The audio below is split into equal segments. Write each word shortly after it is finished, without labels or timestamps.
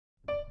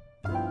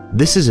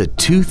This is a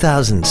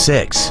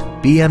 2006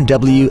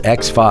 BMW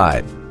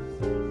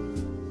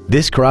X5.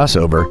 This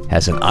crossover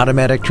has an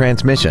automatic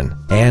transmission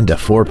and a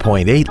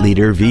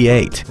 4.8-liter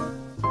V8.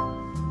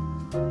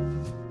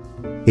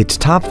 Its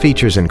top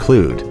features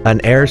include an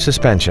air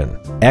suspension,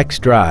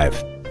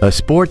 X-Drive, a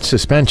sports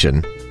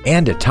suspension,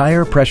 and a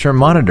tire pressure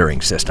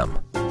monitoring system.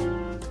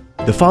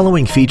 The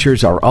following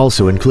features are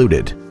also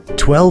included: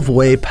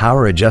 12-way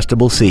power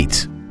adjustable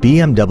seats,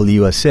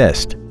 BMW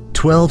Assist,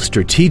 12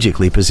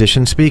 strategically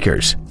positioned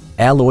speakers,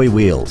 alloy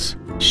wheels,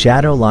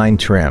 shadow line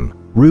trim,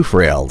 roof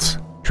rails,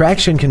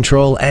 traction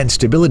control and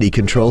stability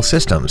control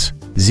systems,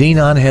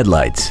 xenon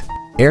headlights,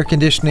 air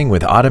conditioning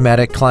with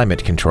automatic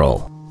climate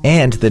control,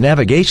 and the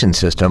navigation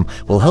system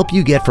will help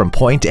you get from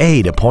point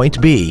A to point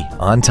B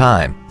on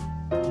time.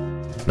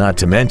 Not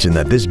to mention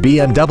that this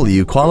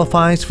BMW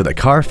qualifies for the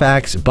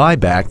Carfax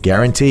buyback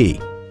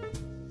guarantee.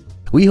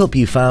 We hope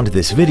you found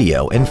this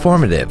video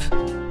informative.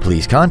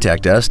 Please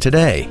contact us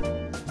today.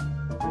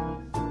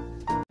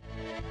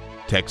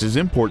 Texas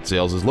Import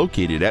Sales is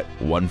located at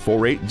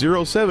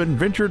 14807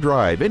 Venture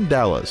Drive in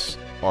Dallas.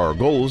 Our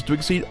goal is to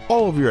exceed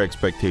all of your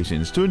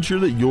expectations to ensure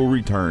that you'll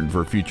return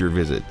for future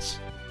visits.